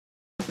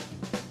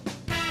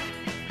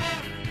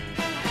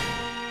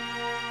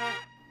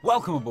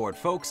Welcome aboard,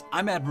 folks.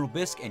 I'm Admiral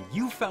Bisque, and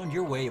you found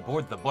your way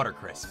aboard the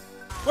Buttercrisp.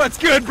 What's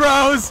good,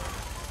 bros?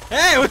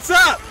 Hey, what's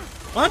up?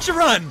 Why don't you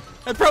run?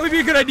 That'd probably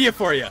be a good idea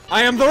for you.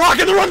 I am the Rock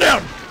in the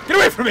Rundown! Get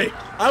away from me!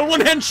 I'll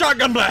one-hand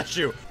shotgun blast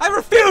you! I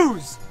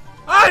refuse!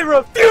 I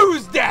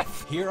refuse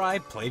death! Here I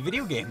play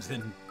video games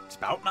and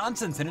spout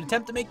nonsense in an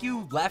attempt to make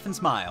you laugh and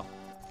smile.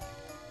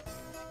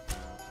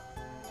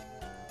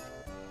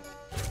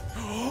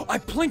 I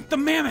blinked the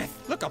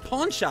mammoth! Look, a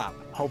pawn shop.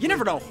 You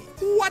never know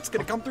what's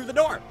gonna come through the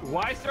door.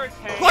 Why start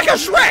tanking? Like a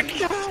Shrek!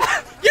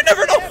 You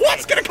never know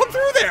what's gonna come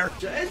through there!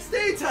 It's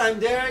daytime,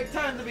 Derek.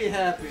 Time to be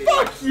happy.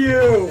 Fuck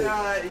you!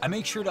 I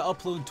make sure to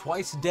upload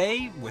twice a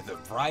day with a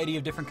variety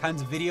of different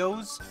kinds of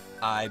videos.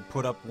 I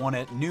put up one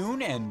at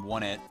noon and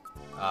one at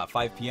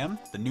 5 p.m.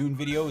 The noon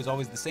video is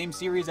always the same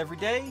series every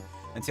day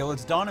until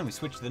it's done and we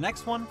switch to the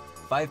next one.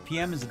 5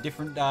 p.m. is a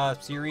different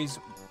series,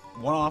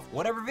 one-off,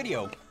 whatever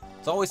video.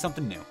 It's always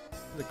something new.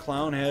 The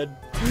clown head.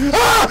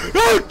 Ah!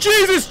 Oh,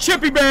 Jesus,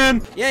 Chippy Man!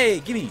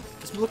 Yay, gimme.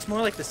 This looks more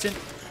like the sin.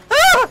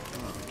 Ah!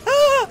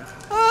 Ah!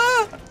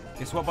 Ah!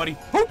 Guess what, buddy?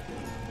 Oh!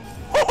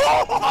 Oh,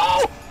 oh, oh,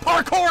 oh!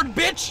 Parkour,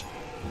 bitch!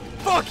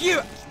 Fuck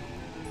you!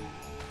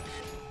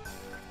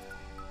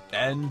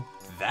 And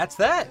that's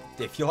that.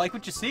 If you like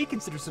what you see,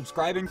 consider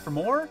subscribing for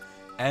more.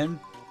 And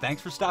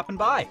thanks for stopping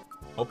by.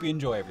 Hope you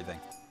enjoy everything.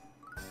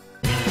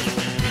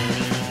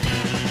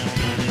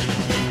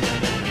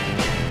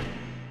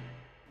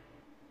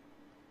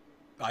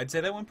 I'd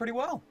say that went pretty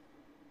well.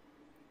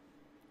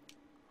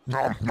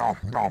 Nom nom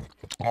nom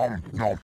nom nom.